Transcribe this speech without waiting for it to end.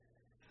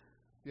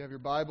If you have your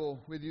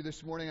Bible with you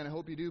this morning, and I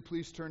hope you do,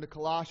 please turn to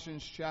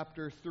Colossians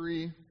chapter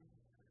 3. I'm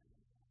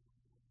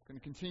going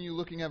to continue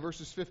looking at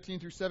verses 15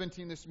 through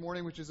 17 this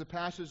morning, which is a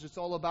passage that's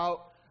all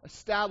about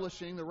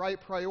establishing the right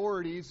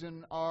priorities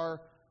in our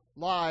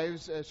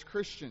lives as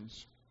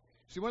Christians.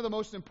 See, one of the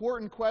most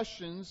important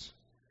questions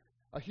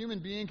a human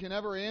being can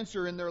ever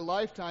answer in their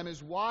lifetime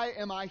is, why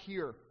am I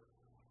here?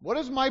 What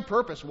is my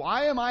purpose?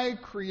 Why am I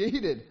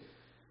created?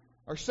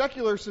 Our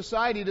secular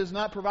society does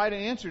not provide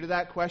an answer to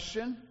that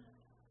question.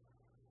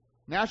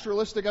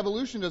 Naturalistic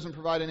evolution doesn't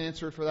provide an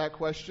answer for that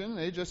question.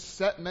 They just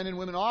set men and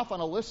women off on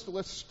a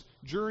listless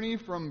journey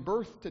from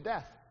birth to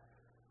death,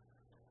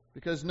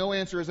 because no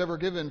answer is ever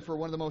given for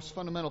one of the most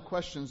fundamental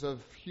questions of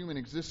human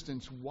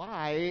existence.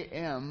 Why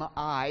am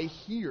I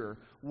here?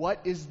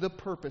 What is the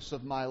purpose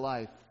of my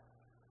life?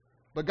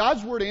 But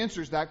God's Word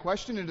answers that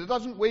question, and it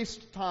doesn't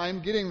waste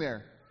time getting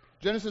there.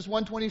 Genesis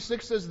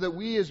 1:26 says that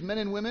we as men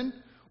and women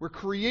were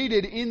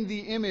created in the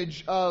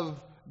image of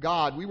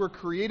God. We were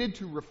created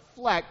to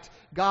reflect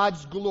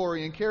God's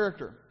glory and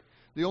character.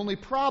 The only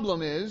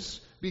problem is,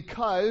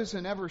 because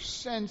and ever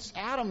since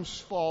Adam's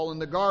fall in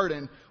the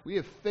garden, we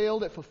have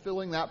failed at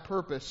fulfilling that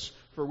purpose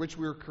for which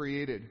we were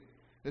created.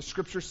 As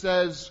Scripture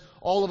says,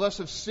 all of us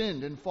have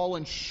sinned and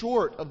fallen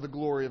short of the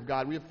glory of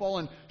God. We have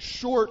fallen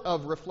short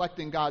of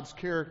reflecting God's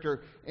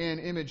character and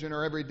image in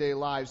our everyday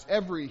lives.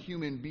 Every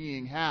human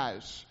being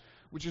has.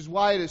 Which is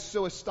why it is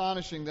so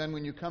astonishing then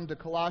when you come to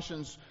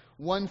Colossians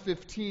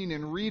 1:15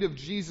 and read of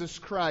Jesus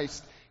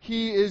Christ.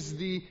 He is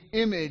the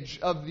image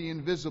of the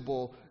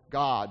invisible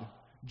God.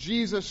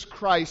 Jesus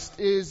Christ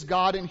is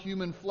God in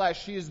human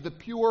flesh. He is the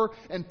pure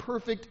and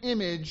perfect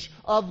image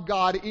of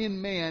God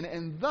in man,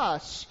 and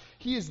thus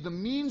He is the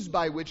means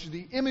by which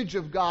the image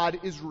of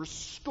God is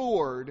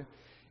restored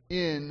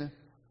in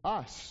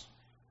us.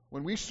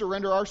 When we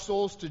surrender our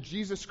souls to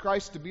Jesus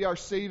Christ to be our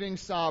saving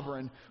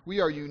sovereign,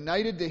 we are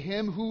united to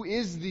Him who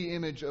is the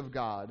image of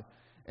God.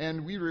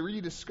 And we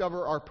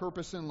rediscover our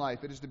purpose in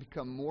life. It is to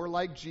become more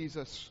like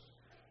Jesus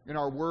in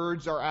our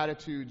words, our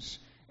attitudes,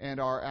 and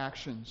our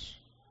actions.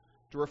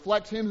 To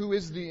reflect Him who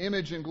is the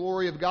image and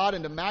glory of God,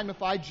 and to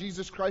magnify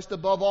Jesus Christ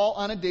above all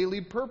on a daily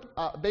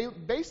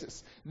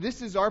basis.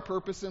 This is our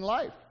purpose in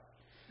life.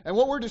 And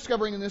what we're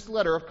discovering in this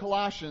letter of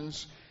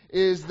Colossians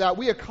is that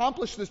we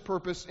accomplish this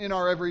purpose in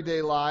our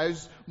everyday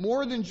lives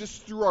more than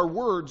just through our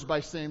words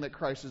by saying that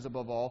Christ is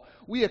above all.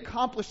 We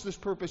accomplish this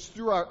purpose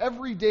through our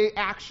everyday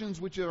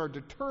actions, which are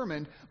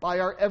determined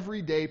by our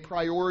everyday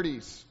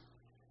priorities.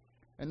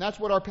 And that's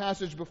what our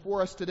passage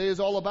before us today is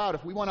all about.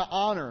 If we want to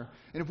honor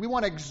and if we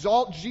want to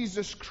exalt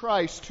Jesus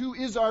Christ, who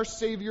is our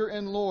Savior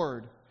and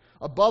Lord,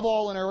 above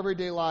all in our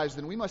everyday lives,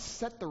 then we must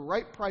set the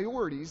right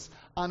priorities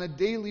on a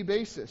daily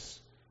basis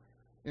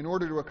in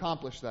order to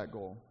accomplish that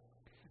goal.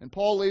 And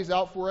Paul lays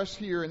out for us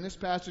here in this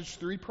passage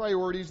 3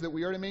 priorities that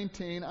we are to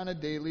maintain on a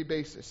daily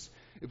basis.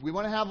 If we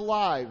want to have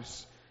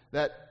lives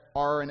that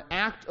are an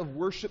act of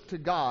worship to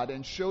God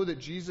and show that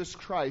Jesus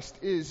Christ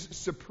is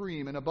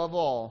supreme and above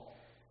all,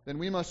 then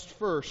we must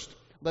first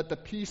let the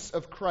peace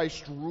of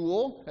Christ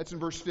rule. That's in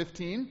verse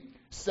 15.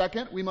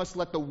 Second, we must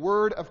let the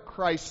word of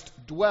Christ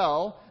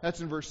dwell. That's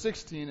in verse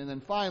 16. And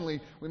then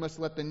finally, we must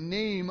let the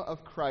name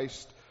of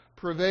Christ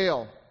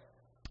prevail.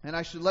 And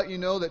I should let you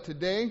know that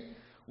today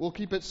we'll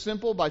keep it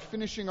simple by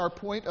finishing our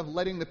point of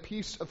letting the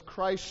peace of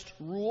Christ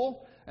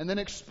rule, and then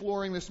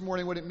exploring this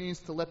morning what it means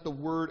to let the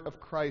word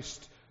of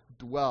Christ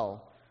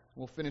dwell.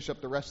 We'll finish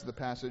up the rest of the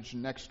passage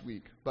next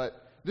week.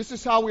 But this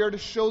is how we are to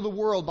show the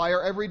world by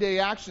our everyday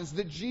actions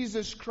that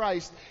Jesus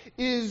Christ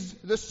is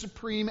the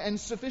supreme and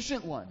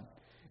sufficient one.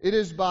 It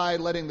is by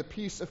letting the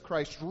peace of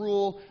Christ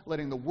rule,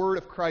 letting the word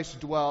of Christ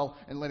dwell,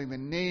 and letting the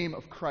name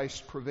of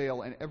Christ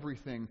prevail in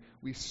everything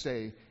we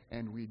say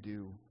and we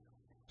do.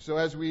 So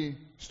as we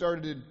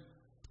started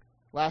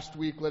last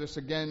week, let us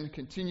again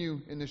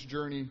continue in this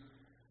journey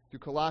through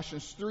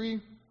Colossians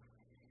 3.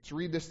 Let's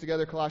read this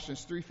together,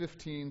 Colossians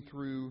 3:15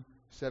 through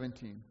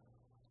 17.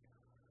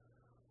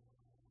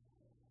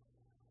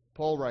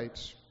 Paul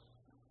writes,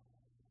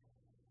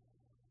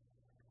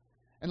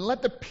 "And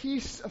let the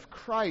peace of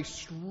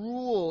Christ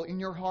rule in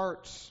your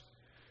hearts,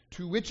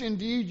 to which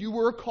indeed you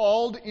were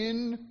called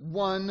in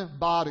one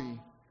body,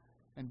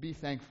 and be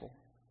thankful.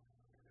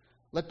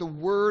 Let the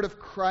word of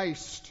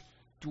Christ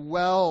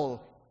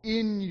dwell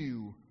in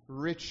you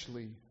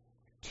richly,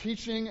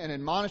 teaching and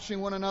admonishing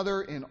one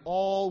another in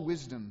all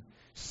wisdom,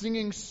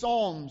 singing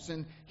psalms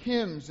and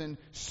hymns and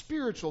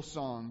spiritual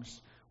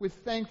songs with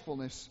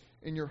thankfulness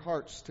in your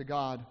hearts to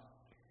God.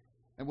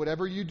 And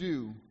whatever you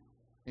do,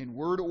 in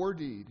word or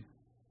deed,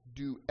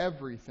 do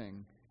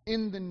everything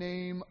in the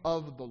name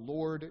of the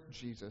Lord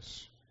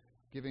Jesus,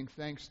 giving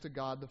thanks to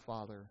God the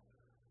Father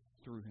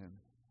through Him."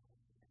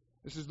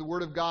 This is the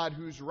word of God,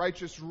 whose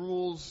righteous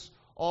rules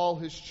all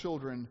His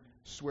children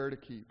swear to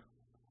keep.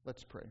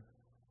 Let's pray.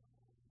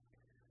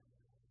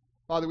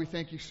 Father, we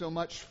thank You so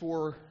much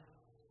for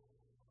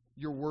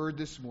Your word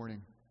this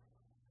morning.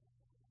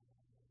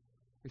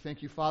 We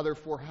thank You, Father,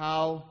 for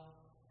how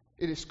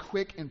it is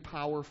quick and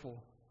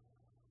powerful.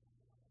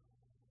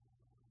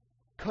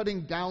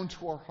 cutting down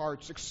to our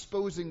hearts,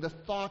 exposing the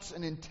thoughts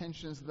and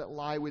intentions that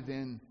lie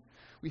within.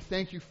 We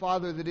thank you,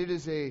 Father, that it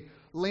is a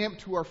lamp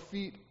to our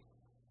feet,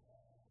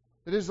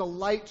 that it is a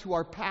light to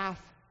our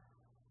path.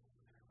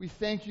 We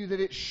thank you that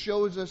it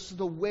shows us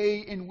the way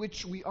in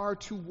which we are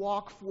to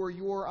walk for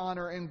your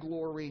honor and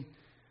glory.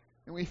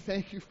 And we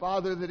thank you,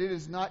 Father, that it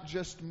is not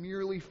just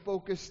merely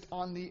focused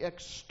on the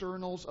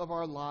externals of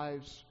our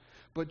lives,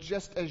 but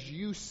just as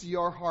you see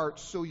our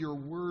hearts, so your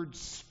word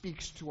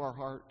speaks to our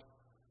heart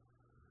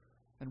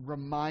and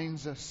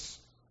reminds us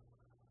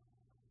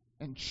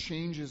and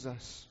changes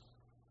us.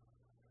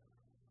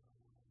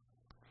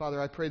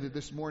 Father, I pray that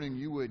this morning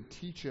you would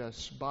teach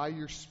us by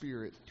your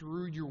Spirit,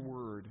 through your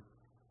word,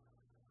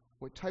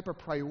 what type of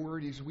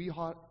priorities we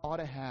ought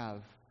to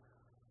have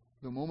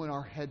the moment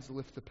our heads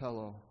lift the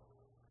pillow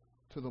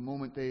to the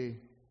moment they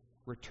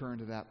return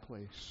to that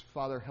place.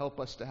 Father, help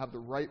us to have the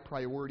right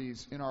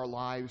priorities in our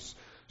lives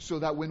so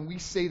that when we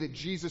say that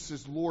Jesus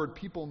is Lord,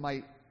 people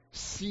might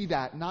see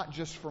that not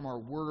just from our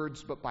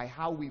words, but by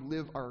how we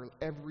live our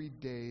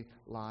everyday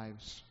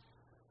lives.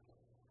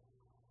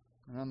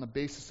 And on the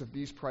basis of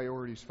these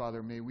priorities,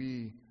 Father, may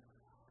we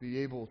be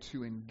able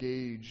to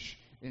engage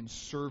in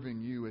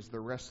serving you as the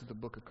rest of the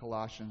book of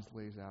Colossians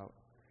lays out.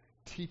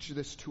 Teach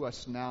this to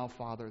us now,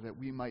 Father, that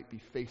we might be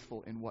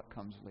faithful in what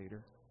comes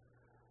later.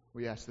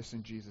 We ask this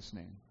in Jesus'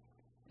 name.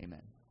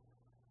 Amen.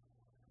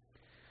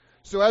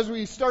 So as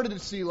we started to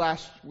see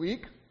last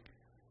week,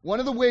 one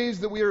of the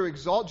ways that we are to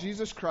exalt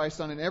Jesus Christ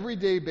on an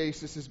everyday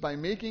basis is by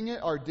making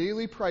it our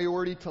daily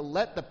priority to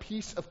let the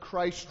peace of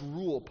Christ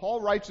rule. Paul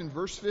writes in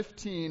verse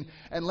 15,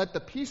 "And let the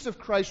peace of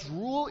Christ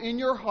rule in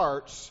your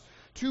hearts,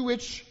 to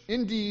which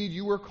indeed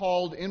you were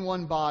called in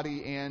one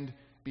body, and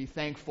be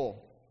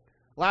thankful."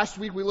 Last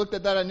week we looked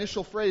at that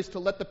initial phrase, to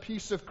let the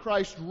peace of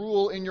Christ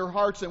rule in your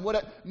hearts, and what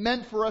it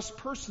meant for us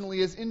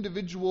personally as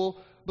individual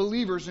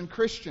believers and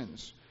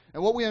Christians.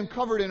 And what we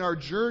uncovered in our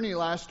journey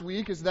last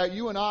week is that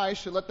you and I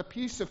should let the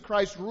peace of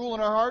Christ rule in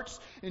our hearts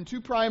in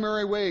two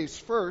primary ways.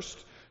 First,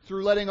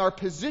 through letting our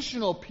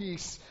positional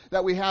peace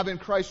that we have in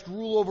Christ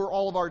rule over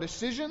all of our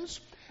decisions.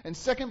 And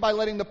second, by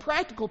letting the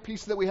practical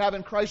peace that we have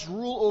in Christ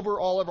rule over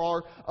all of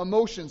our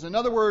emotions. In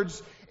other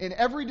words, in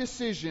every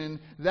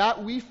decision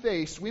that we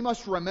face, we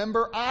must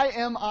remember, I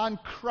am on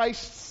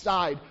Christ's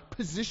side,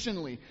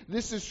 positionally.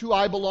 This is who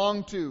I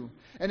belong to.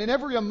 And in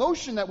every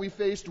emotion that we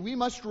faced, we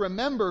must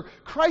remember,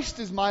 Christ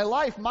is my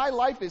life. My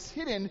life is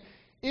hidden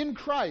in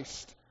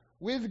Christ,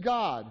 with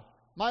God.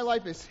 My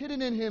life is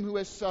hidden in Him who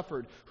has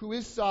suffered, who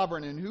is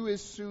sovereign, and who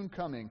is soon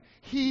coming.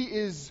 He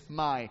is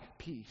my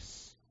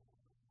peace.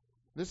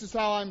 This is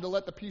how I'm to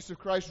let the peace of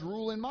Christ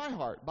rule in my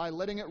heart, by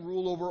letting it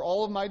rule over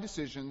all of my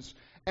decisions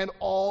and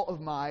all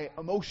of my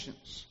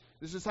emotions.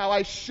 This is how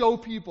I show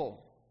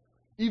people,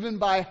 even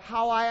by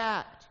how I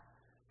act,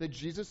 that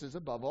Jesus is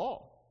above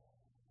all.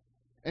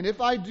 And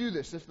if I do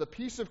this, if the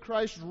peace of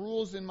Christ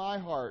rules in my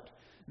heart,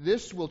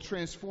 this will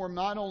transform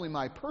not only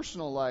my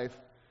personal life,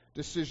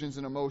 decisions,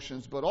 and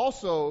emotions, but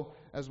also,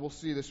 as we'll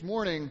see this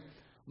morning,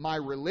 my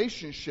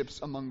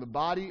relationships among the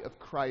body of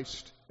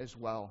Christ as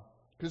well.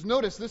 Because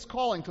notice, this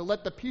calling to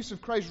let the peace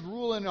of Christ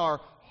rule in our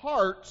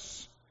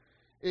hearts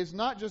is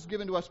not just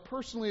given to us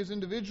personally as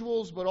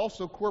individuals, but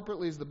also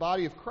corporately as the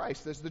body of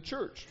Christ, as the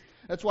church.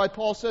 That's why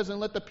Paul says, and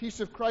let the peace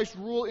of Christ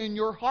rule in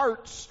your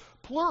hearts,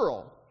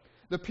 plural.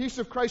 The peace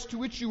of Christ to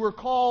which you were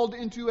called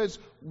into as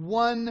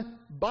one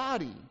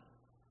body.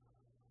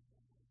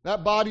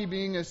 That body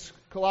being, as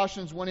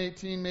Colossians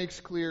 1:18 makes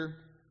clear,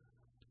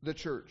 the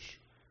church.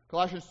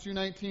 Colossians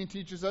 2:19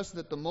 teaches us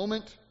that the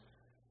moment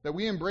that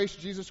we embraced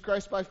Jesus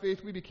Christ by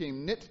faith, we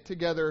became knit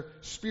together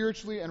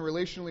spiritually and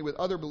relationally with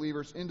other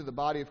believers into the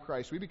body of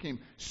Christ. We became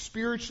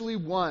spiritually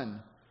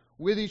one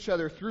with each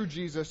other through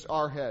Jesus,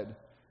 our head.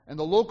 And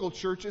the local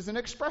church is an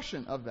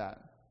expression of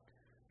that.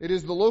 It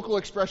is the local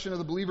expression of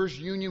the believer's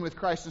union with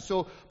Christ. And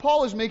so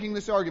Paul is making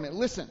this argument.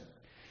 Listen,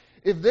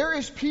 if there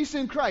is peace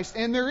in Christ,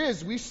 and there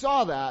is, we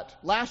saw that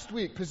last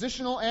week,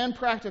 positional and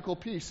practical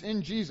peace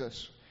in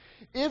Jesus.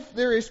 If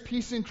there is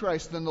peace in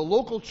Christ, then the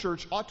local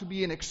church ought to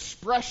be an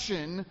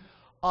expression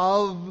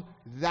of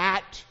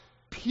that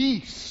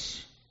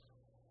peace.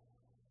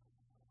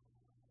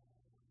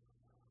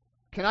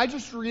 Can I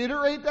just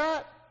reiterate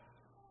that?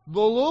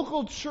 The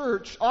local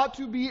church ought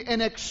to be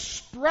an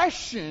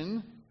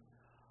expression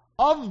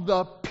of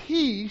the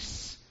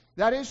peace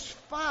that is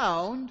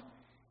found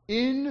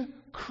in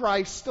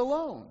Christ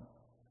alone.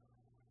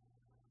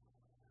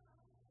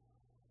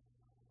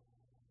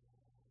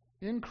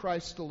 In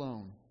Christ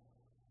alone.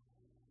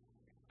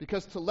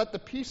 Because to let the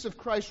peace of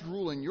Christ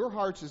rule in your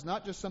hearts is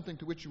not just something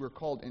to which you are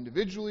called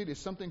individually, it is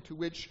something to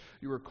which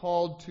you are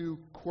called to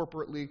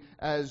corporately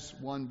as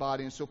one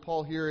body. And so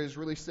Paul here is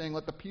really saying,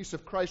 let the peace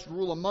of Christ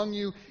rule among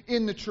you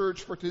in the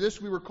church, for to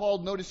this we were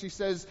called, notice he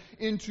says,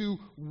 into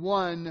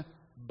one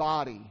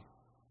body.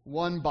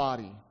 One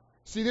body.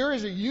 See, there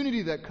is a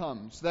unity that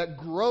comes, that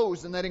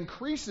grows, and that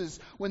increases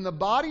when the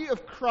body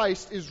of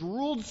Christ is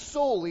ruled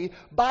solely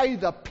by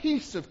the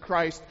peace of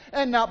Christ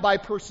and not by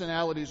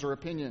personalities or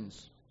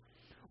opinions.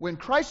 When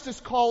Christ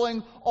is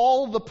calling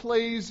all the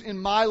plays in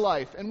my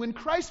life, and when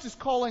Christ is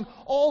calling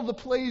all the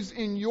plays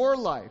in your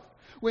life,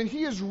 when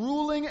He is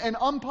ruling and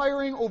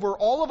umpiring over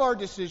all of our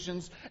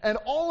decisions and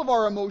all of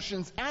our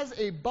emotions as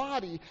a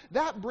body,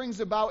 that brings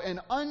about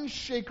an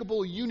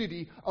unshakable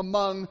unity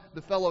among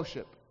the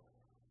fellowship.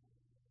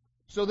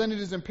 So then it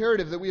is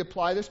imperative that we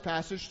apply this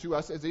passage to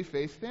us as a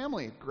faith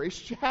family. Grace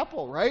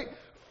Chapel, right?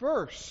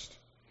 First,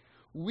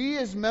 we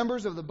as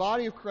members of the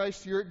body of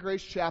Christ here at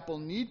Grace Chapel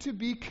need to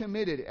be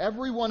committed,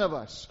 every one of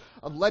us,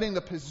 of letting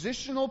the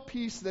positional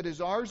peace that is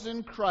ours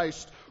in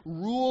Christ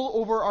rule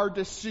over our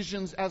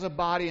decisions as a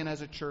body and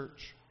as a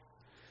church.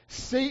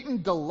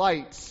 Satan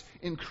delights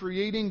in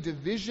creating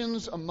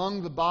divisions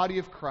among the body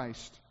of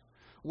Christ,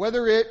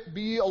 whether it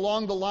be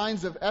along the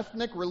lines of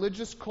ethnic,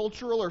 religious,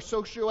 cultural, or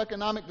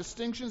socioeconomic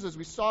distinctions, as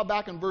we saw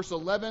back in verse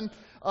 11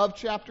 of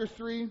chapter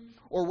 3,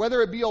 or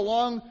whether it be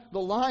along the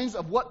lines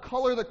of what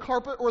color the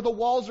carpet or the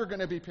walls are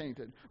going to be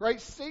painted, right?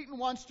 Satan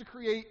wants to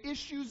create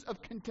issues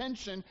of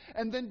contention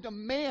and then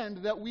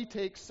demand that we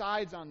take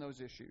sides on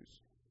those issues.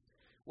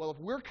 Well, if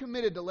we're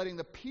committed to letting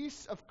the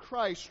peace of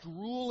Christ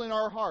rule in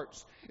our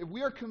hearts, if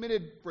we are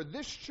committed for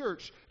this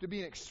church to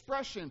be an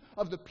expression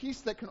of the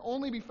peace that can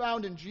only be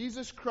found in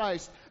Jesus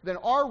Christ, then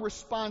our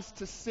response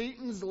to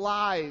Satan's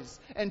lies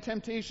and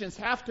temptations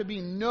have to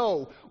be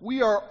no.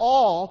 We are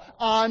all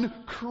on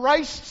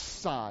Christ's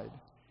side,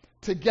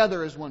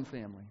 together as one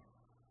family.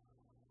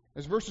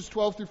 As verses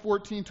 12 through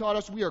 14 taught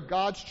us, we are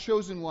God's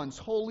chosen ones,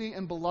 holy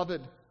and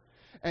beloved.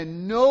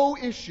 And no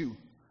issue,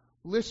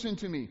 listen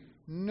to me,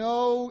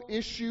 no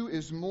issue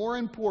is more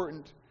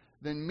important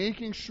than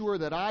making sure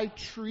that I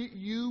treat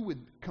you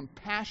with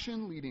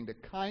compassion leading to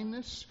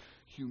kindness,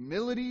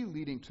 humility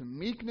leading to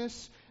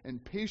meekness,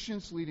 and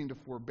patience leading to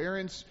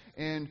forbearance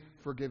and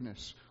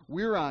forgiveness.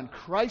 We're on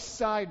Christ's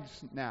side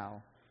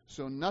now,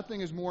 so nothing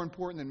is more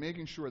important than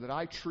making sure that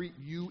I treat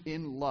you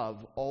in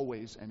love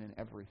always and in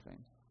everything.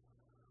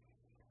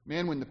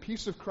 Man, when the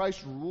peace of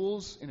Christ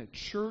rules in a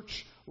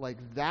church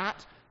like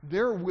that,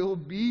 there will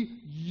be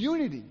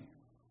unity.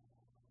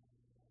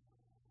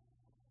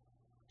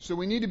 So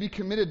we need to be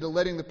committed to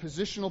letting the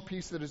positional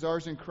peace that is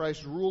ours in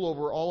Christ rule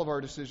over all of our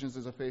decisions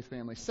as a faith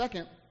family.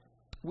 Second,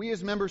 we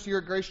as members here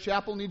at Grace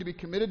Chapel need to be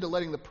committed to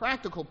letting the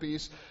practical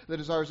peace that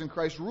is ours in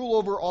Christ rule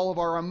over all of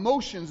our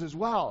emotions as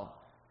well.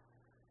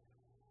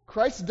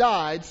 Christ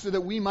died so that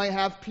we might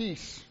have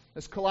peace.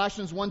 As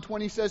Colossians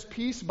 1:20 says,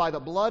 peace by the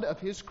blood of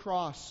His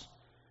cross.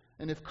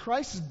 And if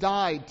Christ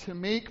died to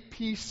make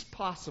peace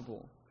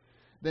possible,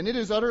 then it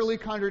is utterly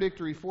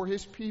contradictory for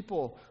His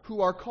people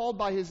who are called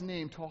by His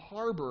name to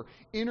harbor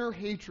inner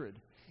hatred,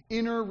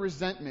 inner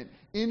resentment,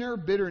 inner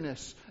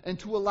bitterness, and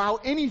to allow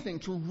anything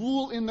to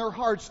rule in their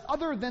hearts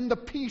other than the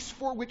peace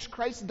for which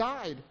Christ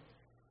died.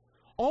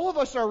 All of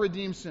us are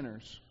redeemed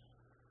sinners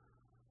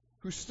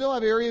who still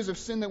have areas of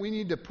sin that we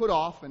need to put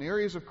off and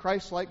areas of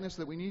Christ-likeness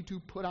that we need to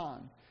put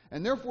on.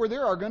 And therefore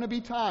there are going to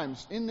be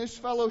times in this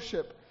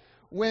fellowship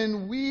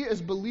when we as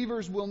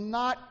believers will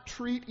not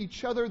treat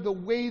each other the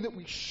way that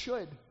we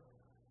should.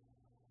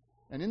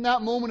 And in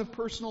that moment of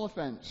personal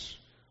offense,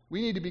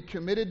 we need to be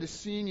committed to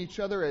seeing each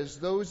other as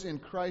those in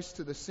Christ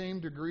to the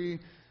same degree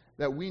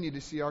that we need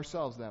to see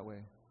ourselves that way.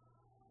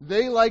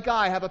 They, like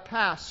I, have a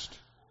past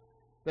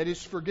that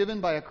is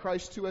forgiven by a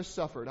Christ who has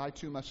suffered. I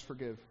too must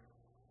forgive.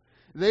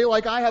 They,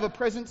 like I, have a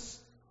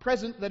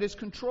present that is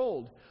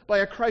controlled by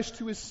a Christ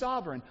who is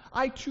sovereign.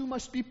 I too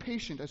must be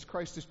patient as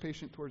Christ is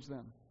patient towards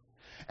them.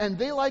 And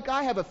they, like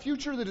I, have a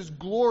future that is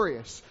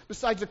glorious.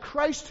 Besides a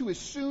Christ who is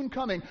soon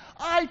coming,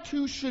 I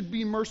too should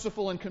be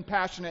merciful and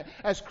compassionate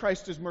as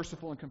Christ is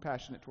merciful and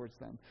compassionate towards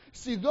them.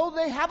 See, though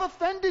they have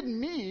offended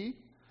me,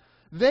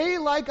 they,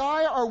 like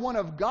I, are one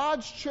of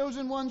God's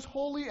chosen ones,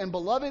 holy and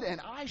beloved,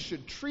 and I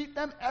should treat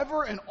them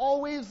ever and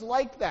always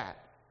like that.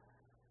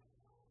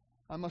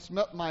 I must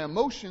let my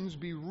emotions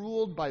be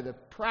ruled by the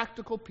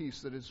practical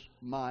peace that is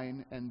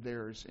mine and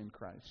theirs in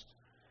Christ.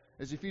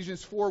 As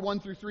Ephesians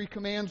 4:1-3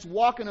 commands,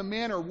 walk in a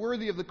manner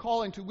worthy of the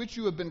calling to which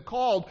you have been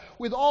called,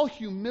 with all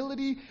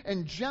humility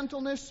and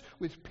gentleness,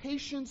 with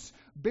patience,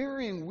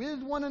 bearing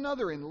with one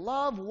another in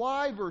love.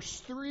 Why?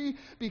 Verse 3,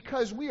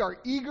 because we are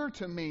eager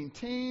to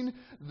maintain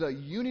the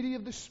unity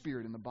of the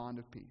Spirit in the bond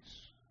of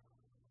peace.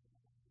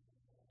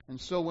 And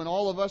so when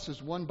all of us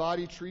as one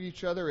body treat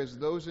each other as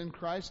those in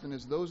Christ and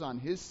as those on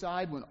His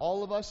side, when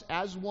all of us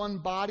as one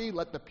body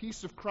let the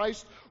peace of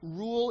Christ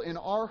rule in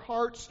our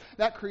hearts,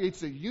 that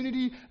creates a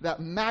unity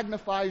that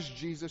magnifies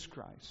Jesus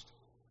Christ.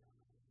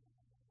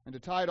 And to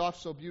tie it off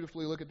so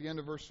beautifully, look at the end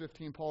of verse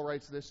 15. Paul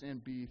writes this,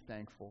 and be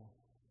thankful.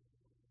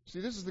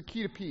 See, this is the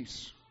key to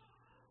peace.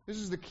 This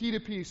is the key to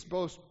peace,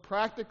 both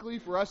practically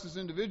for us as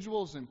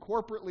individuals and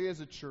corporately as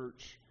a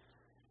church.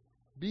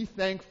 Be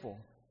thankful.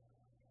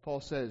 Paul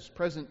says,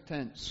 present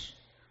tense.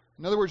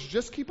 In other words,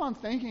 just keep on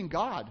thanking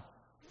God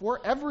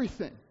for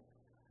everything.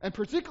 And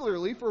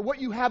particularly for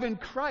what you have in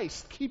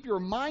Christ. Keep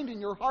your mind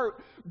and your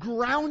heart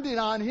grounded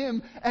on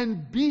Him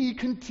and be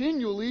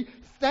continually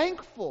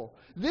thankful.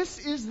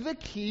 This is the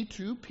key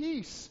to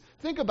peace.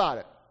 Think about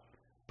it.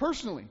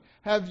 Personally,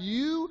 Have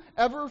you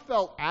ever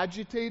felt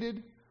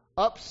agitated,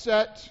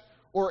 upset,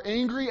 or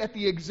angry at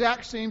the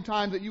exact same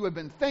time that you have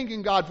been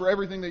thanking God for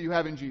everything that you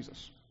have in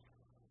Jesus?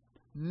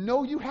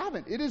 No, you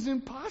haven't. It is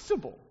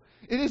impossible.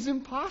 It is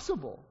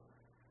impossible.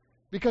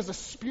 Because a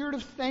spirit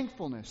of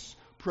thankfulness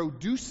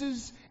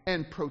produces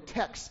and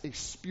protects a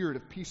spirit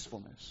of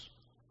peacefulness.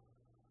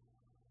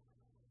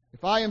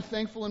 If I am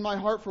thankful in my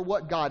heart for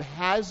what God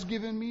has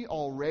given me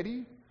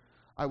already,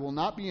 I will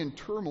not be in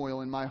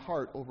turmoil in my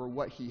heart over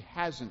what He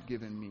hasn't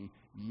given me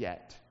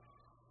yet.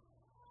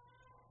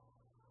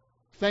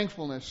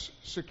 Thankfulness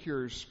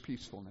secures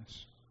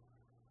peacefulness.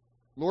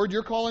 Lord,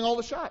 you're calling all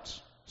the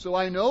shots. So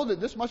I know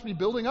that this must be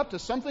building up to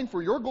something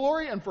for your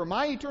glory and for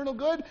my eternal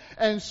good.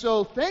 And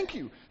so thank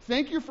you.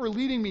 Thank you for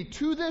leading me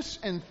to this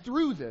and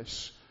through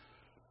this,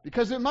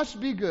 because it must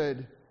be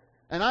good.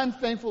 And I'm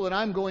thankful that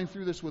I'm going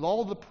through this with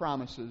all the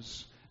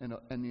promises and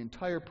the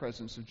entire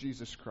presence of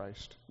Jesus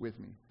Christ with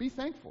me. Be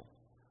thankful.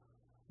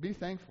 Be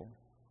thankful.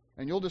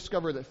 And you'll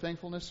discover that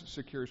thankfulness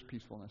secures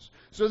peacefulness.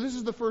 So this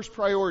is the first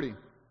priority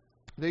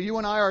that you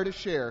and I are to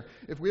share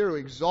if we are to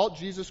exalt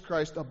Jesus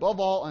Christ above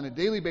all on a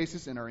daily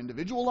basis in our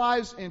individual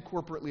lives and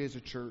corporately as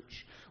a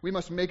church. We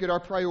must make it our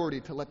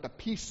priority to let the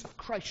peace of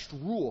Christ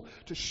rule,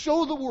 to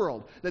show the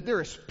world that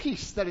there is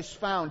peace that is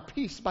found,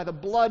 peace by the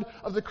blood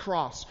of the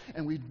cross.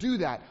 And we do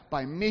that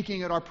by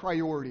making it our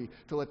priority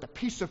to let the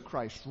peace of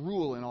Christ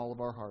rule in all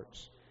of our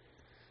hearts.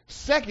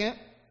 Second,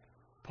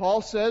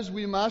 Paul says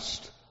we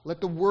must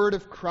let the word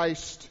of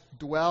Christ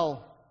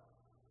dwell.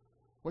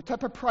 What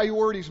type of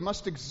priorities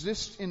must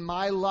exist in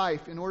my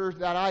life in order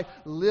that I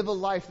live a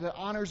life that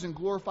honors and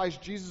glorifies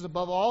Jesus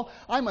above all?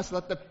 I must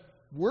let the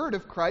word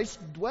of Christ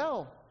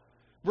dwell.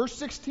 Verse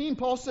 16,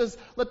 Paul says,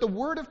 let the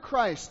word of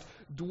Christ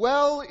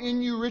dwell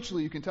in you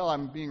richly. You can tell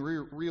I'm being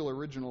real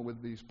original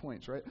with these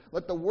points, right?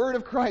 Let the word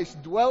of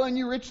Christ dwell in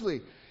you richly,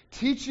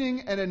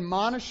 teaching and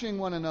admonishing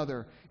one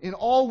another in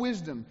all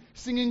wisdom,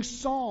 singing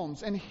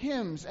psalms and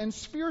hymns and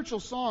spiritual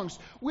songs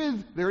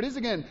with, there it is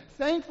again,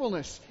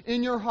 thankfulness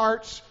in your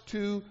hearts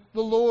to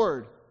the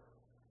Lord.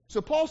 So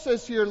Paul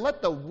says here,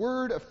 let the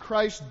word of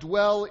Christ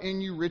dwell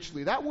in you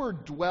richly. That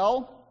word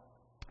dwell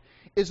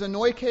is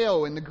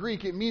anoikeo in the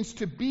Greek. It means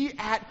to be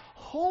at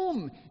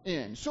home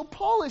in. So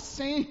Paul is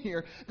saying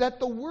here that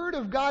the word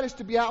of God is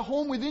to be at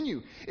home within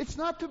you. It's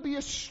not to be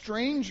a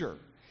stranger.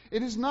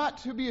 It is not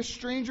to be a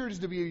stranger, it is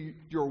to be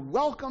your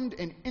welcomed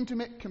and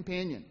intimate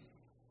companion.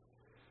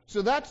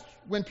 So that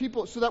when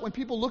people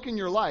look in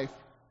your life,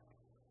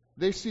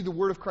 they see the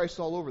word of Christ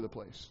all over the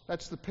place.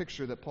 That's the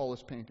picture that Paul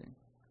is painting.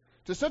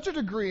 To such a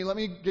degree, let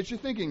me get you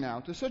thinking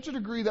now, to such a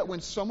degree that when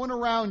someone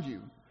around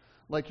you,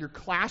 like your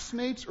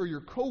classmates or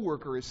your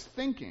coworker, is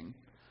thinking,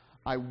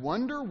 I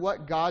wonder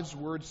what God's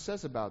word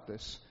says about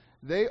this,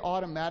 they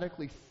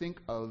automatically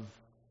think of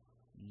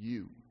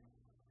you.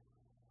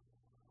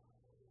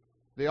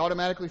 They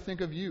automatically think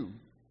of you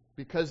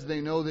because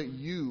they know that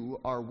you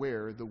are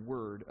where the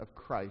word of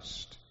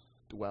Christ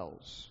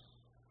dwells.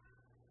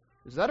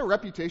 Is that a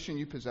reputation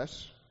you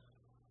possess,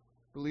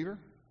 believer?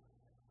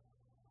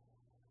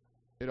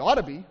 It ought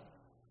to be.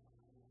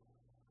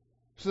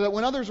 So that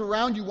when others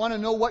around you want to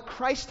know what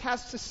Christ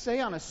has to say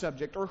on a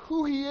subject, or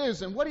who He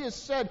is and what He has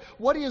said,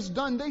 what He has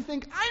done, they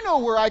think, I know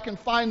where I can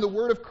find the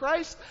word of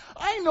Christ.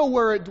 I know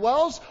where it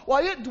dwells.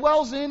 Why, it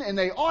dwells in, and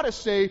they ought to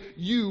say,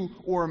 you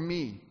or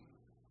me.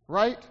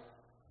 Right?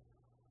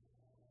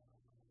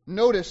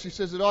 Notice, he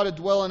says it ought to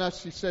dwell in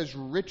us, he says,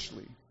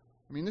 richly.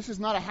 I mean, this is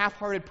not a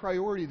half-hearted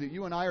priority that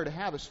you and I are to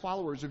have as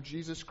followers of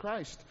Jesus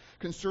Christ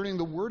concerning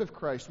the word of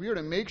Christ. We are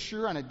to make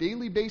sure on a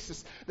daily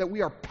basis that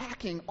we are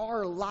packing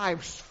our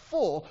lives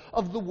full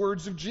of the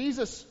words of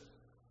Jesus.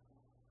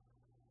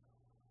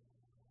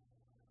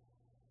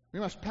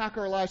 We must pack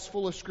our lives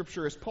full of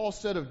Scripture. As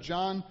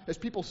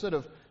people said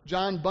of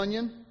John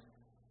Bunyan,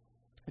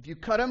 if you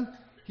cut him,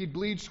 he'd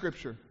bleed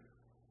Scripture.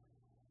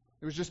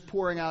 It was just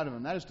pouring out of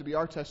him. That is to be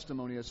our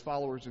testimony as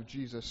followers of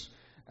Jesus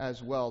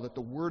as well, that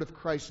the word of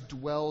Christ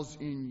dwells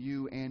in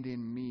you and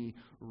in me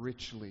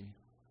richly.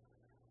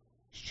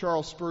 As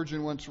Charles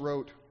Spurgeon once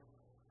wrote,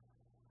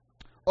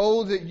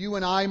 oh, that you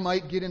and I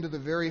might get into the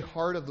very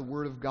heart of the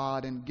word of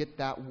God and get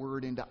that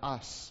word into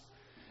us.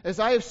 As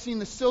I have seen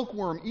the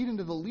silkworm eat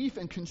into the leaf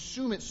and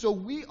consume it, so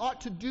we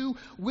ought to do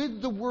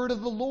with the word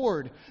of the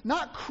Lord.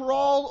 Not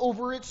crawl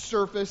over its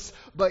surface,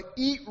 but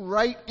eat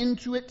right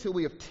into it till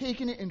we have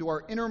taken it into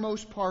our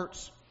innermost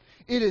parts.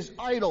 It is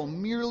idle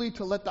merely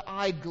to let the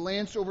eye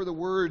glance over the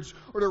words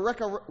or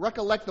to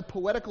recollect the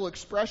poetical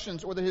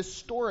expressions or the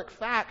historic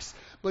facts,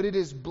 but it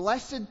is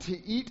blessed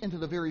to eat into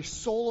the very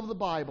soul of the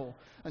Bible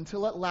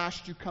until at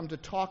last you come to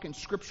talk in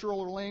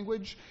scriptural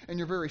language and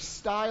your very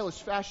style is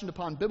fashioned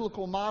upon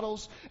biblical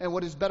models, and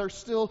what is better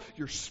still,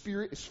 your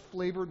spirit is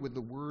flavored with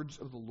the words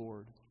of the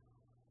Lord.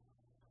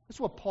 That's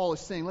what Paul is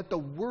saying. Let the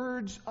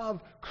words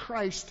of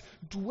Christ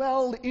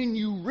dwell in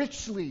you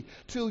richly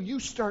till you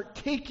start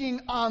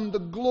taking on the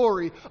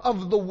glory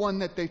of the one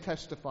that they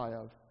testify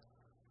of.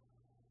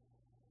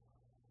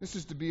 This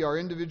is to be our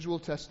individual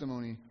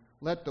testimony.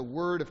 Let the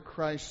word of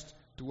Christ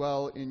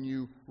dwell in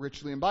you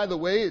richly. And by the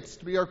way, it's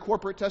to be our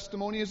corporate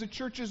testimony as a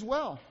church as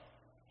well.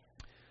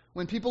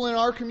 When people in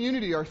our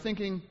community are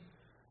thinking,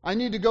 I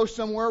need to go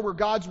somewhere where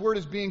God's Word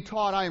is being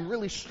taught, I am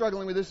really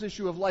struggling with this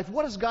issue of life,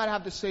 what does God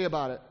have to say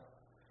about it?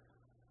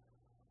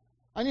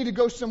 I need to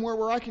go somewhere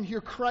where I can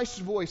hear Christ's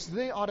voice.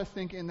 They ought to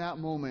think in that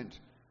moment,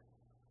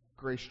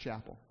 Grace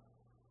Chapel.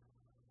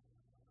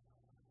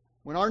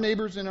 When our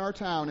neighbors in our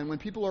town and when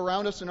people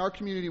around us in our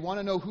community want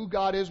to know who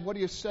God is, what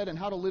He has said, and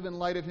how to live in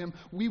light of Him,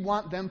 we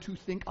want them to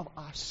think of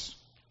us.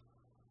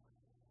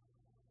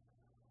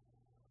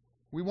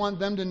 We want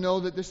them to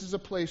know that this is a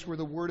place where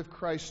the Word of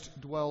Christ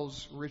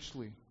dwells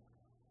richly.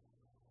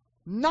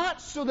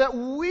 Not so that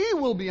we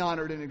will be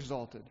honored and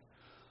exalted,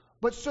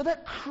 but so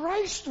that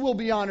Christ will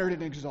be honored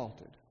and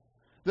exalted.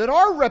 That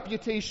our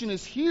reputation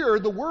is here,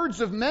 the words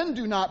of men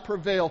do not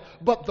prevail,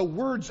 but the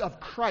words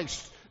of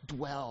Christ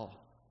dwell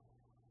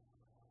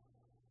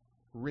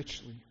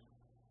richly.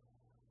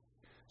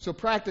 So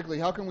practically,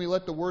 how can we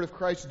let the Word of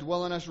Christ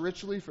dwell in us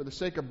richly? For the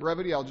sake of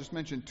brevity, I'll just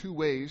mention two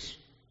ways.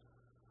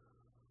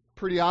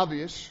 Pretty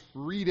obvious.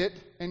 Read it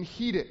and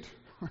heed it.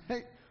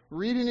 Right?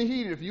 Read it and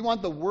heed it. If you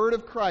want the Word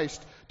of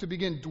Christ to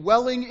begin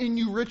dwelling in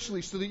you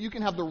richly so that you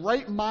can have the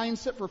right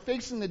mindset for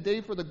facing the day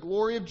for the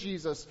glory of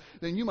Jesus,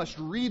 then you must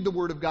read the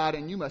Word of God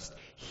and you must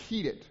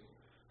heed it.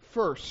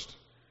 First,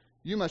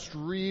 you must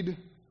read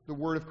the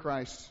Word of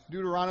Christ.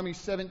 Deuteronomy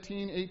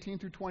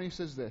 17:18-20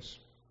 says this.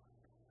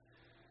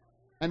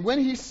 And when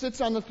He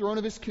sits on the throne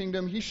of His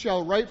kingdom, He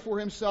shall write for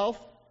Himself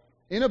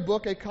in a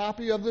book a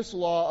copy of this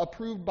law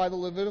approved by the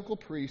Levitical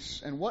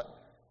priests. And what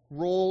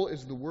role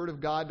is the Word of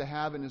God to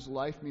have in his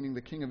life, meaning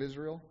the king of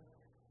Israel?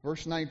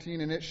 Verse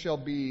 19, and it shall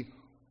be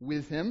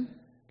with him,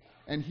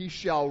 and he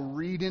shall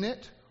read in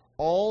it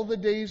all the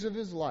days of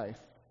his life.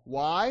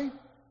 Why?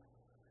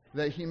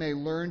 That he may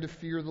learn to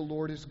fear the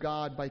Lord his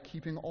God by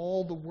keeping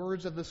all the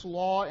words of this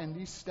law and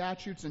these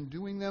statutes and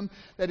doing them,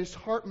 that his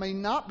heart may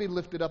not be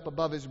lifted up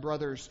above his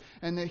brothers,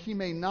 and that he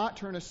may not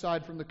turn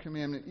aside from the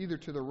commandment either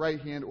to the right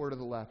hand or to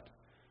the left.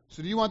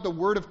 So do you want the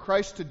Word of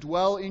Christ to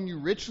dwell in you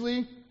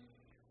richly?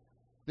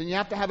 Then you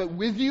have to have it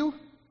with you,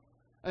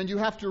 and you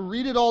have to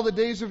read it all the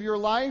days of your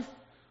life.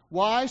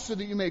 Why? So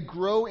that you may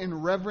grow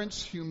in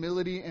reverence,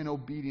 humility, and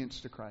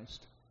obedience to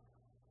Christ.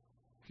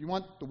 If you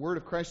want the Word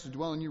of Christ to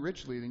dwell in you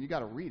richly, then you got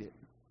to read it.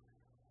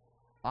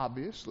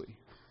 Obviously.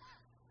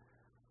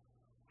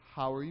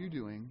 How are you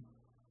doing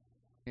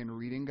in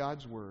reading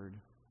God's Word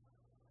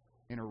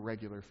in a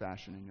regular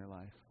fashion in your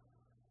life?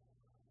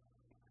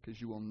 Because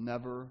you will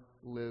never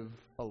live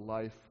a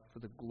life for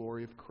the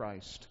glory of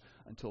Christ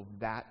until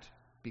that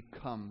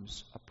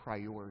becomes a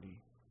priority,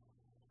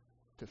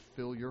 to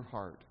fill your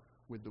heart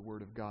with the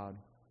Word of God.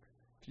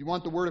 If you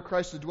want the Word of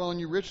Christ to dwell in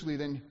you richly,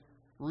 then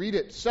read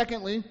it.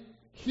 Secondly,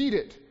 heed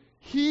it.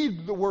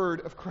 Heed the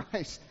Word of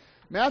Christ.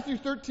 Matthew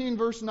 13,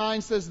 verse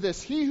 9 says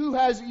this, he who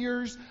has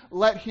ears,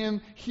 let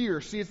him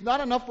hear. See, it's not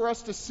enough for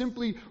us to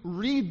simply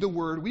read the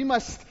Word. We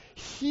must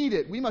heed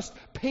it. We must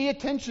pay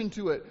attention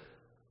to it.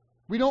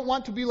 We don't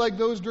want to be like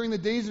those during the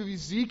days of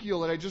Ezekiel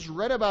that I just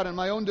read about in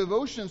my own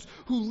devotions,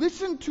 who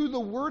listened to the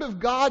Word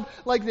of God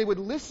like they would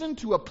listen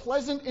to a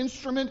pleasant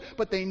instrument,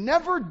 but they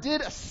never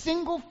did a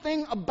single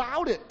thing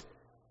about it.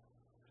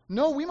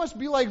 No, we must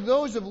be like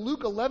those of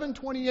Luke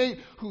 11:28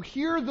 who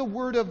hear the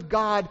Word of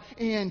God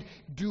and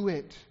do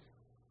it.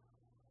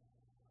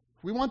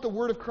 If we want the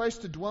Word of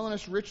Christ to dwell in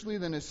us richly,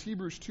 then as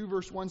Hebrews 2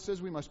 verse 1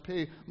 says, we must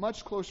pay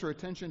much closer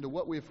attention to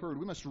what we have heard.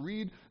 We must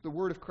read the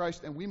Word of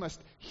Christ and we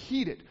must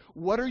heed it.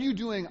 What are you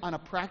doing on a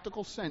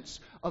practical sense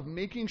of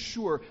making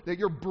sure that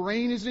your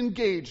brain is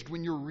engaged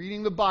when you're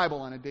reading the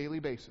Bible on a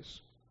daily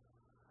basis?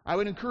 I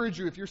would encourage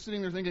you, if you're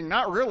sitting there thinking,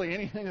 not really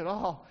anything at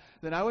all,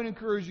 then I would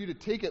encourage you to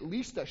take at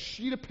least a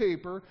sheet of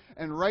paper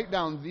and write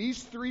down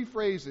these three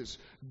phrases.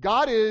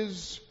 God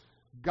is,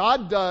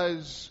 God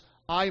does,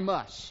 I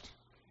must.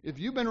 If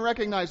you've been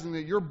recognizing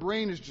that your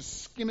brain is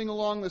just skimming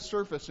along the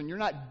surface and you're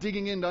not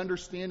digging into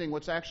understanding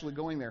what's actually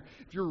going there,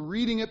 if you're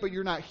reading it but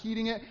you're not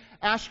heeding it,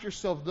 ask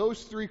yourself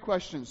those three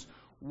questions.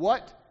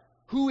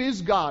 Who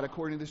is God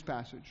according to this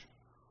passage?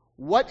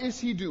 What is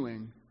He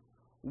doing?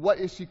 What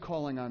is He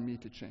calling on me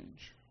to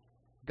change?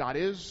 God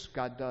is,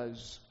 God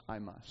does, I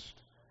must.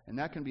 And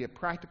that can be a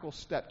practical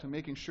step to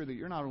making sure that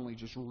you're not only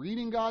just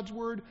reading God's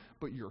Word,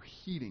 but you're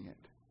heeding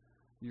it.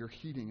 You're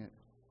heeding it.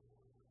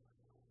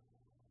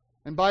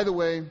 And by the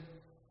way,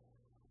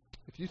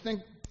 if you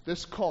think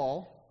this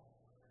call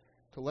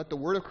to let the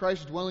Word of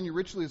Christ dwell in you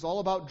richly is all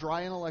about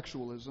dry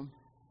intellectualism,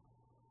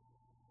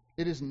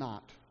 it is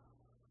not.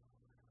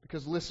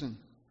 Because listen,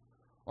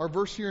 our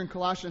verse here in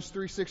Colossians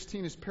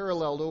 3:16 is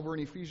paralleled over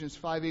in Ephesians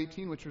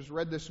 5:18, which was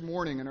read this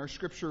morning in our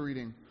scripture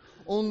reading.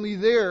 Only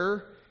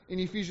there, in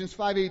Ephesians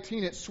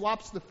 5:18, it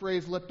swaps the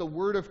phrase, let the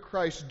Word of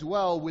Christ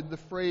dwell, with the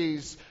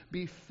phrase,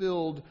 be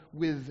filled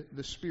with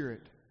the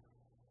Spirit.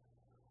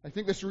 I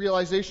think this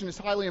realization is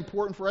highly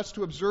important for us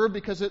to observe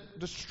because it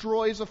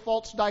destroys a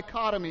false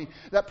dichotomy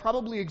that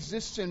probably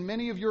exists in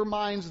many of your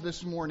minds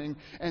this morning.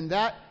 And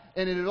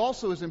it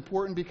also is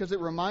important because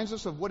it reminds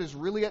us of what is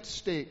really at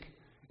stake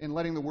in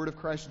letting the Word of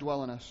Christ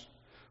dwell in us.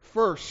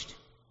 First,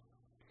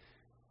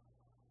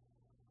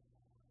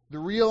 the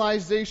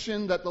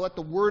realization that let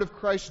the Word of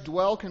Christ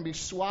dwell can be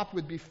swapped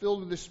with be filled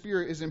with the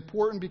Spirit is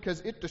important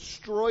because it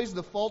destroys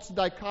the false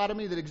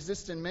dichotomy that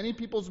exists in many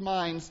people's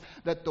minds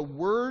that the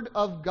Word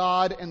of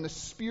God and the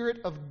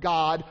Spirit of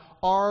God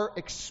are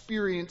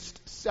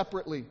experienced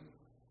separately.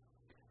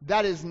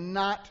 That is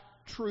not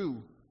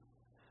true.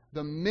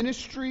 The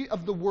ministry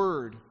of the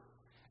Word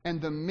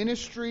and the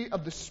ministry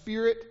of the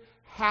Spirit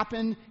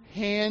happen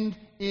hand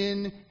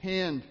in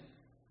hand.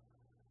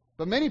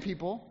 But many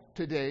people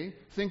today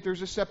think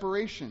there's a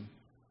separation.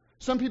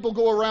 Some people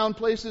go around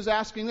places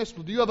asking this,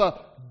 well, do you have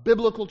a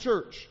biblical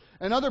church?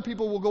 And other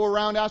people will go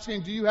around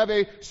asking, do you have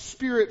a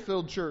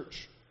Spirit-filled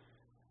church?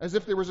 As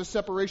if there was a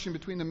separation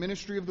between the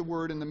ministry of the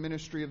Word and the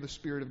ministry of the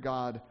Spirit of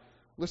God.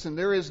 Listen,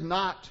 there is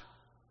not.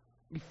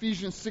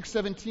 Ephesians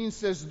 6:17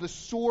 says, the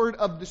sword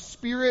of the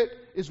Spirit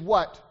is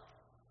what?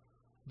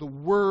 The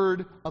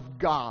Word of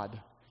God.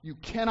 You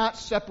cannot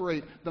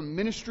separate the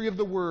ministry of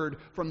the Word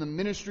from the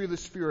ministry of the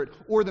Spirit,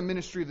 or the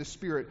ministry of the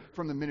Spirit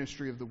from the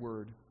ministry of the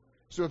Word.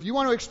 So if you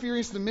want to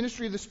experience the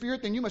ministry of the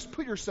Spirit, then you must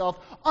put yourself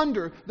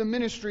under the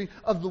ministry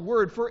of the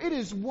Word, for it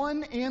is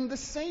one and the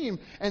same.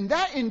 And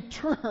that in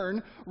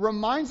turn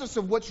reminds us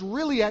of what's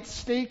really at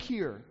stake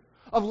here,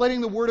 of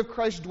letting the Word of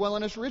Christ dwell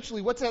in us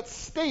richly. What's at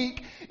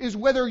stake is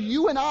whether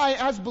you and I,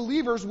 as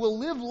believers, will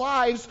live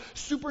lives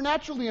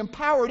supernaturally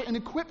empowered and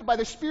equipped by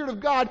the Spirit of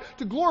God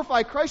to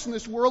glorify Christ in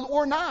this world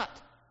or not.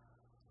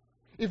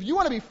 If you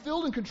want to be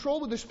filled and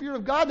controlled with the Spirit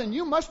of God, then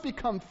you must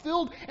become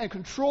filled and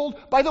controlled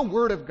by the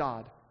Word of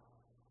God.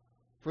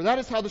 For that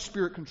is how the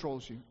Spirit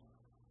controls you.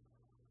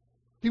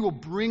 He will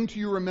bring to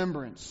your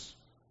remembrance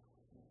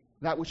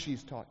that which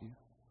He's taught you.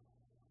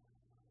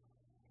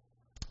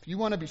 If you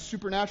want to be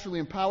supernaturally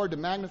empowered to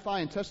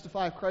magnify and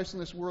testify of Christ in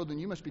this world, then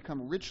you must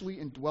become richly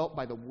indwelt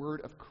by the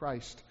Word of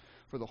Christ.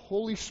 For the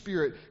Holy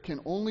Spirit can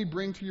only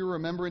bring to your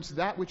remembrance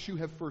that which you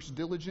have first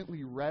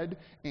diligently read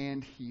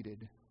and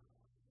heeded.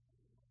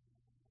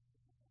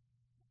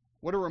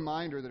 What a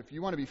reminder that if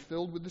you want to be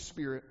filled with the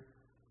Spirit,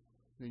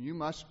 then you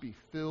must be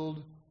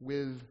filled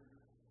with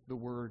the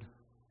Word.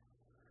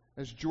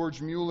 As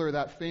George Mueller,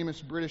 that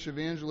famous British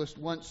evangelist,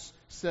 once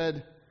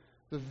said,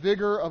 the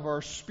vigor of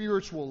our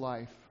spiritual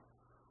life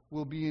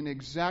will be in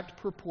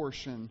exact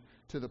proportion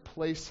to the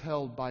place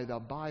held by the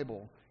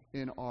Bible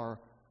in our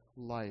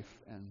life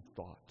and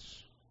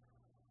thoughts.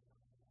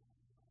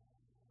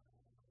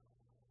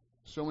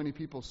 So many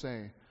people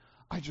say,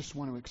 I just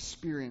want to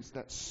experience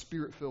that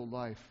Spirit-filled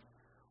life,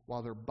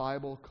 while their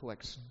Bible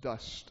collects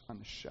dust on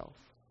the shelf.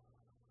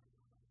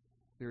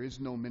 There is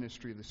no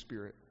ministry of the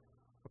Spirit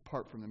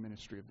apart from the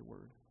ministry of the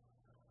Word.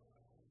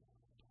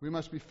 We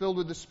must be filled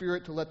with the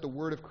Spirit to let the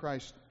Word of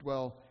Christ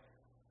dwell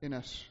in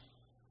us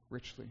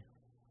richly.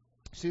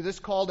 See, this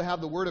call to have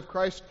the Word of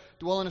Christ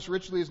dwell in us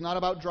richly is not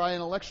about dry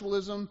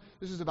intellectualism.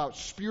 This is about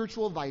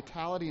spiritual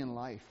vitality in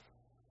life.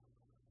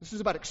 This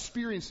is about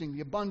experiencing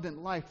the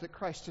abundant life that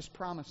Christ has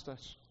promised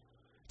us.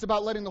 It's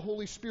about letting the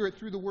Holy Spirit,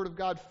 through the Word of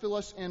God, fill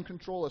us and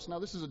control us. Now,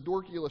 this is a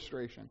dorky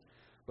illustration,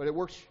 but it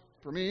works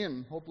for me,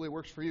 and hopefully it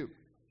works for you.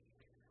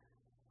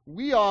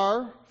 We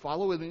are,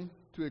 follow with me,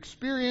 to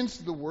experience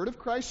the Word of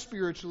Christ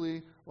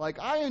spiritually like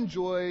I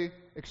enjoy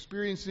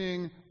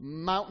experiencing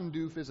Mountain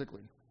Dew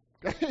physically.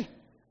 Okay?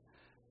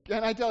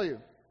 Can I tell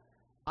you?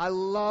 I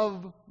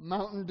love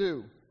Mountain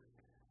Dew,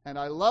 and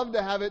I love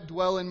to have it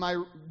dwell in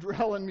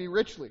me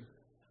richly.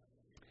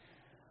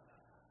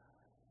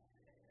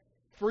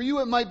 For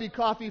you, it might be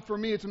coffee. For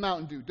me, it's a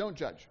Mountain Dew. Don't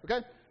judge,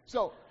 okay?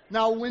 So,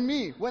 now when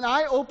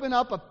I open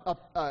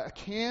up a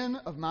can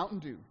of Mountain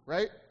Dew,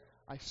 right?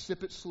 I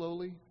sip it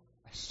slowly.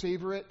 I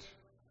savor it,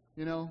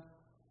 I don't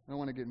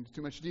want to get into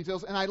too much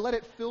details, and I let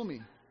it fill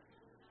me.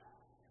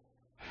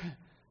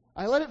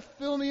 I let it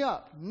fill me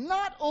up,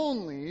 not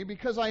only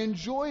because I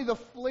enjoy the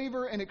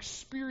flavor and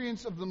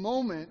experience of the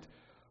moment,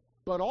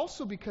 but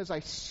also because I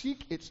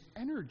seek its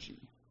energy.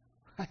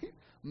 Right?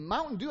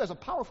 Mountain Dew has a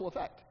powerful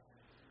effect,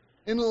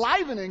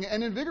 enlivening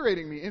and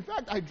invigorating me. In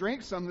fact, I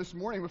drank some this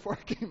morning before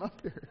I came up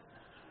here.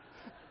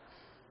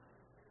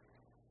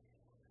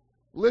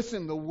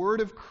 Listen, the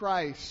Word of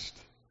Christ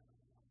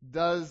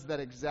does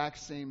that exact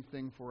same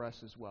thing for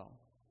us as well.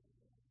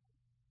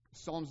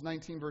 Psalms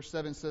 19 verse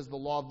 7 says, the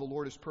law of the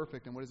Lord is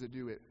perfect, and what does it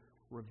do? It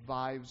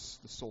revives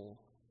the soul.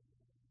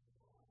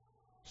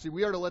 See,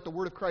 we are to let the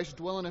Word of Christ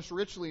dwell in us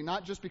richly,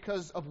 not just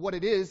because of what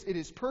it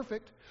is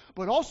perfect,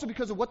 but also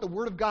because of what the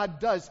Word of God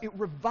does. It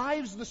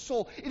revives the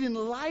soul. It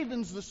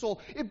enlivens the soul.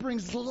 It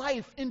brings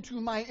life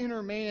into my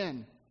inner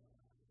man.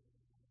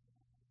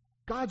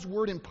 God's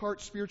Word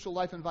imparts spiritual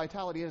life and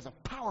vitality. It has a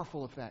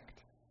powerful effect.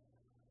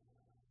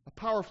 A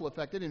powerful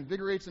effect. It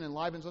invigorates and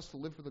enlivens us to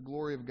live for the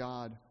glory of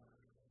God.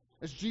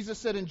 As Jesus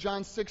said in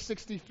John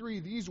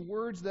 6:63, these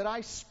words that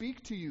I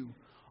speak to you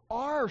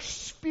are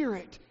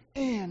spirit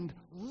and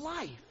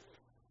life.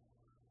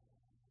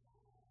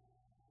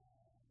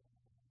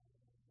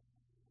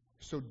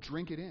 So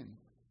drink it in.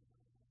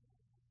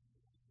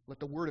 Let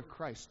the Word of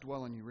Christ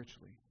dwell in you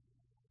richly,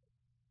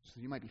 so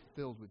that you might be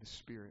filled with the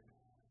Spirit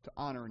to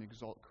honor and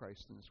exalt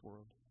Christ in this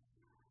world.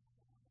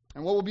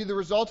 And what will be the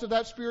result of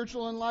that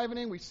spiritual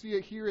enlivening? We see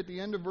it here at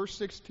the end of verse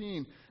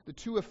 16. The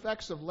two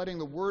effects of letting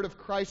the Word of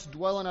Christ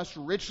dwell in us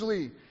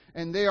richly.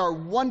 And they are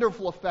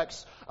wonderful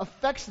effects.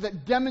 Effects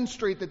that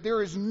demonstrate that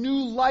there is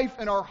new life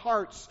in our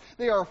hearts.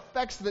 They are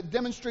effects that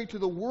demonstrate to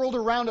the world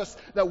around us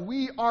that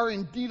we are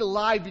indeed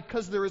alive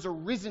because there is a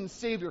risen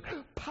Savior.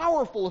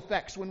 Powerful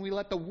effects when we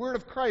let the Word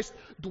of Christ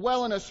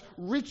dwell in us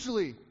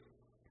richly.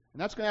 And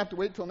that's going to have to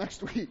wait till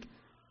next week.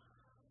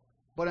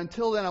 But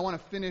until then, I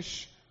want to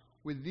finish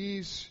with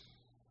these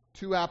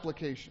two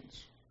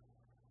applications.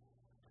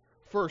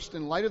 First,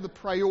 in light of the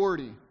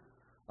priority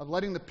of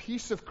letting the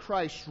peace of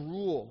Christ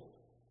rule,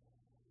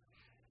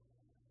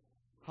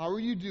 how are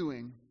you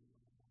doing,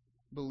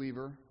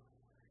 believer,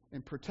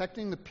 in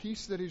protecting the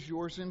peace that is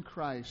yours in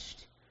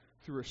Christ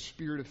through a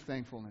spirit of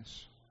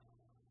thankfulness?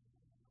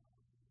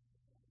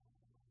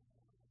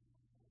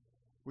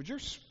 Would your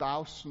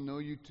spouse know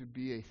you to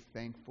be a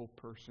thankful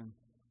person?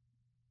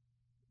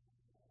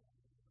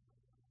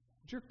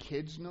 Would your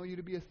kids know you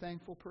to be a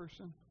thankful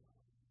person?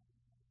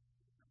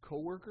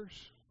 Co-workers?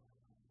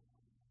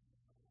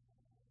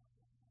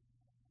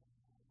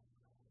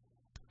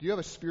 Do you have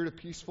a spirit of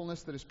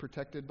peacefulness that is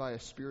protected by a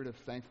spirit of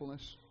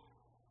thankfulness?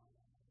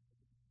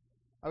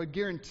 I would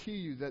guarantee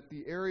you that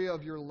the area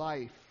of your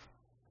life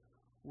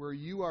where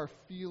you are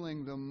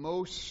feeling the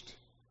most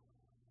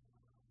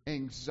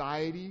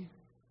anxiety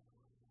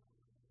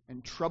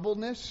and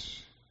troubledness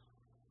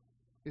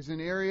is an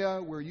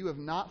area where you have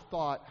not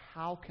thought,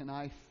 how can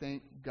I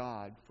thank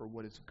God for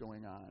what is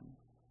going on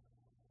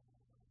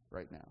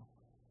right now?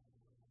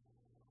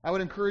 I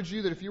would encourage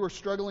you that if you are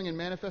struggling in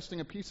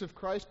manifesting a peace of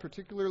Christ,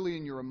 particularly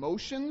in your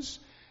emotions,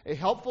 a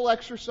helpful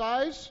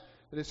exercise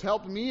that has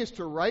helped me is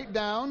to write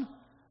down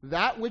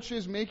that which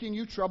is making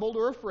you troubled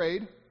or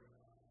afraid,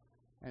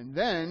 and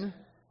then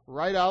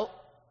write out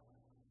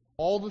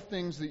all the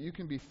things that you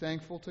can be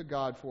thankful to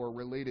God for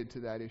related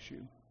to that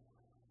issue.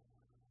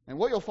 And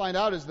what you'll find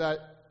out is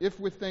that if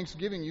with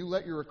thanksgiving you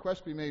let your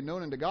request be made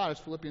known unto God, as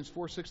Philippians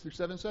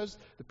 4:6-7 says,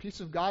 the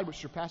peace of God which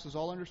surpasses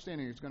all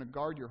understanding is going to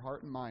guard your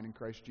heart and mind in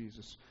Christ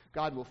Jesus.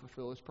 God will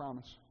fulfill His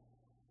promise.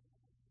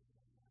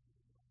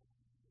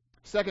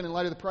 Second, in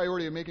light of the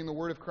priority of making the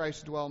Word of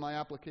Christ dwell, my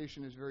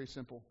application is very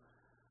simple.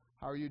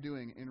 How are you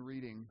doing in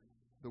reading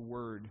the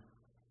Word?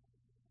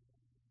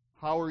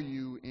 How are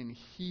you in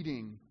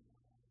heeding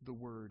the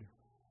Word?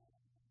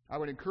 I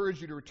would encourage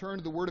you to return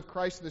to the Word of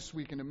Christ this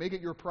week and to make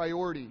it your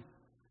priority,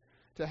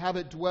 to have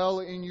it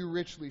dwell in you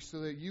richly so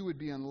that you would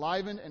be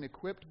enlivened and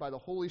equipped by the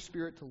Holy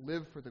Spirit to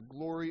live for the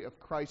glory of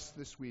Christ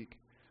this week.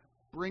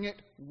 Bring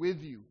it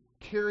with you.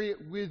 Carry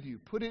it with you.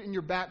 Put it in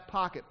your back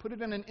pocket. Put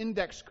it on an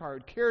index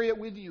card. Carry it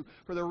with you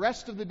for the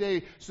rest of the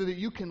day so that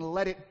you can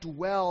let it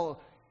dwell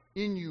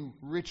in you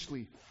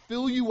richly,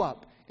 fill you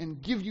up,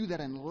 and give you that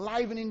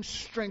enlivening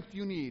strength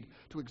you need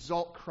to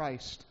exalt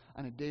Christ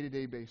on a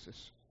day-to-day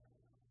basis.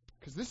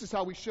 Because this is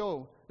how we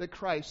show that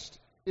Christ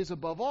is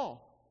above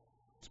all.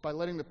 It's by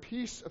letting the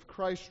peace of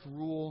Christ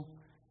rule,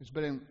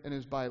 and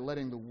is by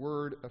letting the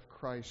Word of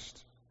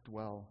Christ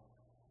dwell.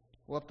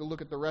 We'll have to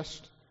look at the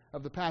rest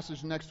of the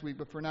passage next week,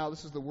 but for now,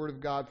 this is the Word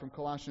of God from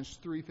Colossians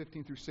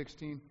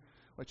 3:15-16,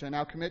 which I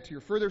now commit to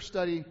your further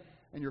study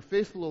and your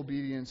faithful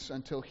obedience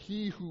until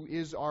He who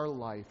is our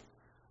life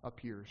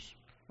appears.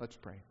 Let's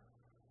pray.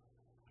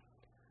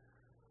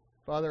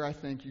 Father, I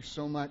thank you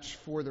so much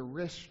for the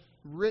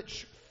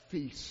rich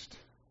feast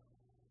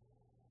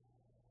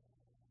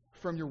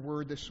from your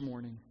word this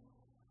morning.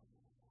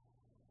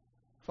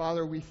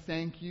 Father, we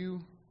thank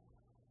you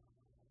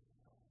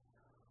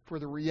for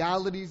the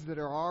realities that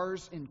are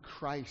ours in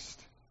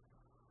Christ.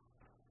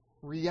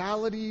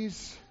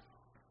 Realities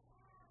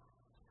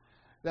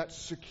that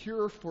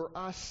secure for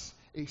us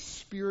a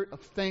spirit of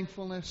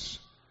thankfulness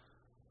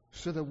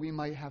so that we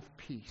might have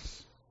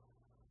peace.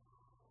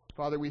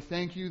 Father, we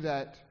thank you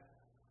that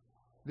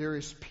there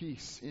is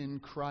peace in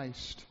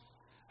Christ.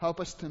 Help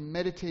us to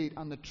meditate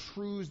on the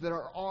truths that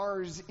are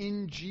ours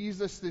in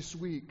Jesus this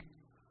week,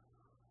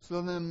 so that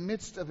in the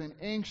midst of an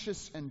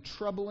anxious and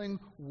troubling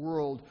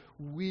world,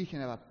 we can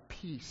have a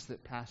peace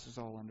that passes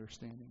all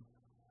understanding.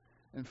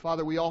 And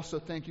Father, we also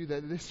thank you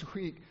that this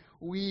week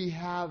we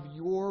have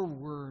your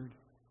word.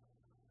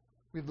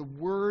 We have the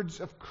words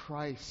of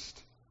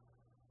Christ.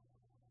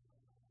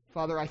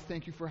 Father, I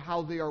thank you for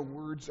how they are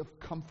words of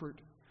comfort,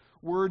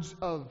 words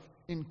of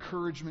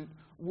encouragement,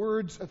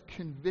 words of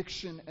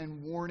conviction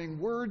and warning,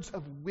 words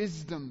of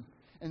wisdom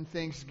and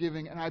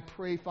thanksgiving. And I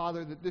pray,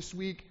 Father, that this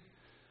week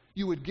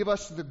you would give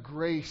us the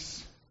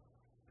grace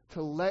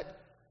to let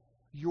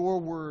your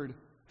word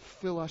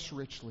fill us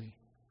richly.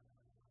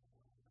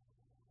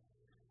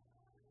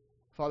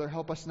 Father,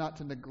 help us not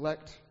to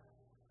neglect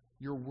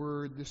your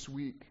word this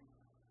week.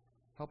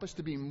 Help us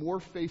to be more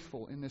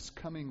faithful in this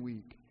coming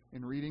week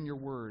in reading your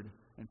word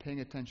and paying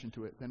attention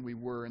to it than we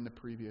were in the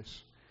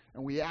previous.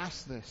 And we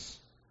ask this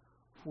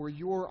for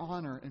your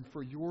honor and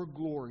for your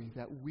glory,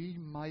 that we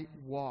might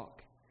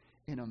walk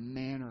in a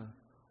manner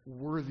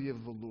worthy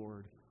of the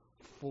Lord,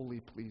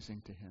 fully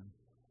pleasing to Him.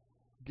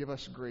 Give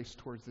us grace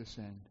towards this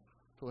end,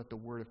 to let the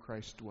word of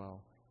Christ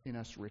dwell in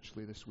us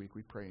richly this week.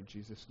 We pray in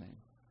Jesus' name.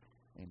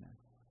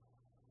 Amen.